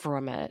 numbers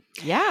from it.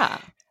 Yeah.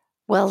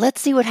 Well, let's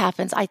see what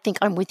happens. I think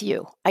I'm with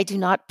you. I do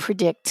not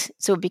predict.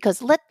 So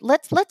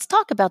let's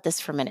talk about this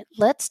for a minute.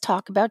 Let's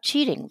talk about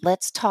cheating.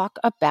 Let's talk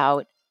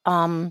about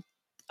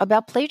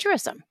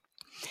plagiarism.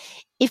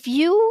 If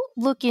you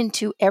look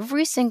into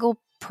every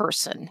single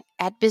person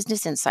at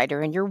Business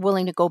Insider and you're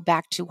willing to go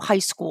back to high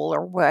school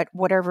or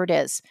whatever it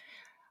is,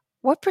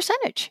 what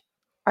percentage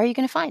are you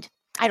going to find?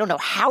 I don't know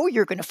how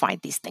you're going to find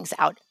these things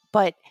out,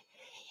 but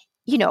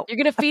You're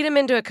going to feed them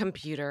into a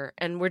computer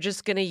and we're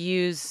just going to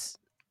use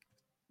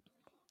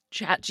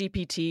Chat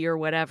GPT or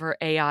whatever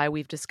AI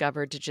we've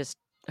discovered to just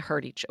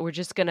we're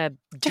just going to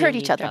to hurt ding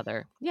each each other.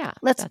 other. Yeah.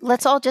 Let's That's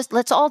let's right. all just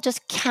let's all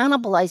just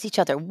cannibalize each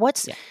other.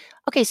 Yeah.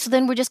 Okay, so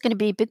then we're just going to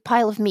be a big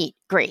pile of meat.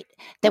 Great.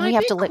 Then we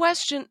have to my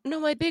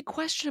big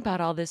question about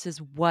all this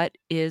is, what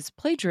is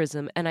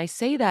plagiarism? And I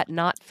say that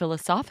not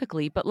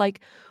philosophically, but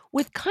like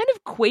with kind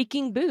of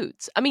quaking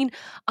boots. I mean,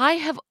 I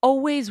have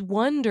always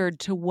wondered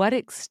to what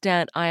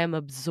extent I am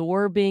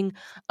absorbing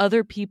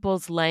other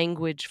people's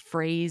language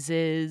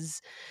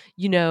phrases.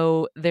 You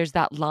know, there's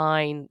that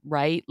line,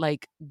 right?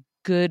 Like,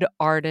 good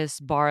artists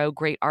borrow,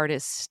 great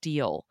artists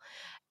steal.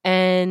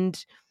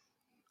 And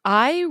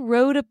I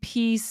wrote a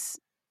piece.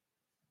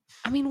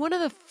 I mean,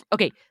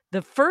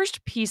 the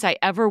first piece I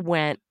ever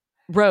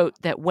wrote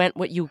that went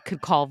what you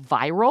could call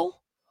viral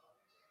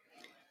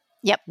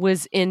Yep.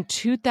 was in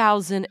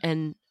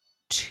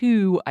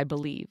 2002, I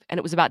believe, and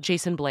it was about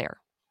Jason Blair.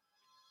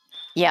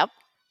 Yep.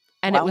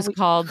 And it was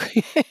called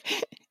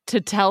To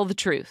Tell the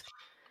Truth.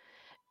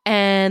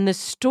 And the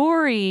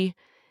story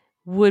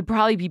would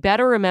probably be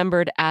better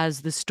remembered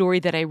as the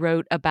story that I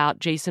wrote about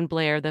Jason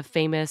Blair, the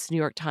famous New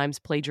York Times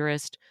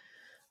plagiarist,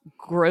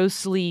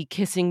 grossly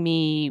kissing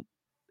me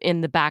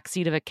in the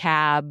backseat of a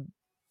cab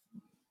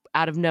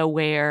out of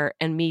nowhere,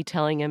 and me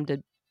telling him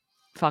to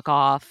fuck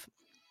off.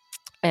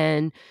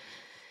 And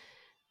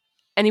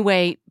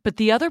anyway, but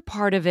the other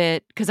part of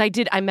it, because I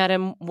met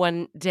him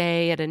one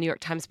day at a New York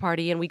Times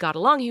party and we got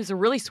along. He was a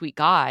really sweet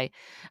guy.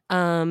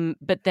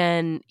 But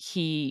then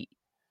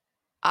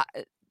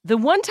the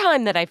one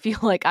time that I feel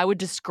like I would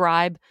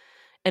describe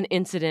an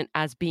incident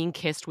as being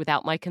kissed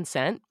without my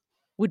consent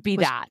would be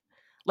that.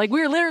 Like,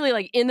 we were literally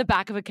like in the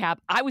back of a cab.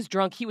 I was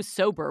drunk. He was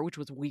sober, which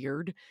was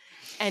weird.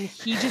 And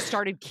he just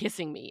started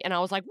kissing me. And I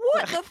was like,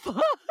 what the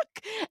fuck?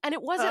 And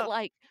it wasn't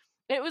like,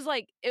 it was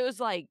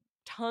like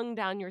tongue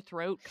down your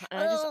throat.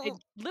 And I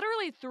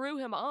literally threw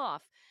him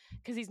off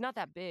because he's not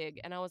that big.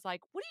 And I was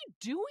like, what are you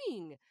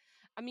doing?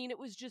 I mean, it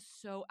was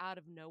just so out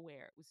of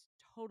nowhere. It was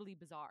totally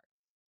bizarre.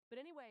 But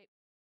anyway.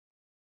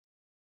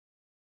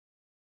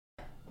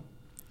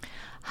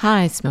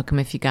 Hi, Smoke 'em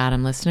if you got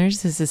 'em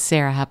listeners. This is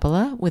Sarah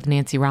Heppola with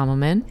Nancy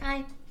Rommelman.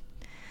 Hi.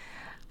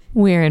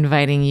 We're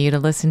inviting you to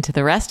listen to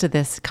the rest of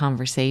this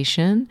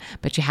conversation,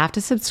 but you have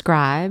to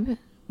subscribe.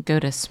 Go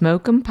to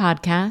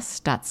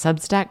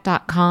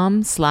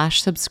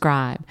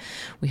smokeempodcast.substack.com/subscribe.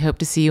 We hope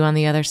to see you on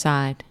the other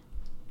side.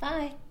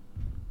 Bye.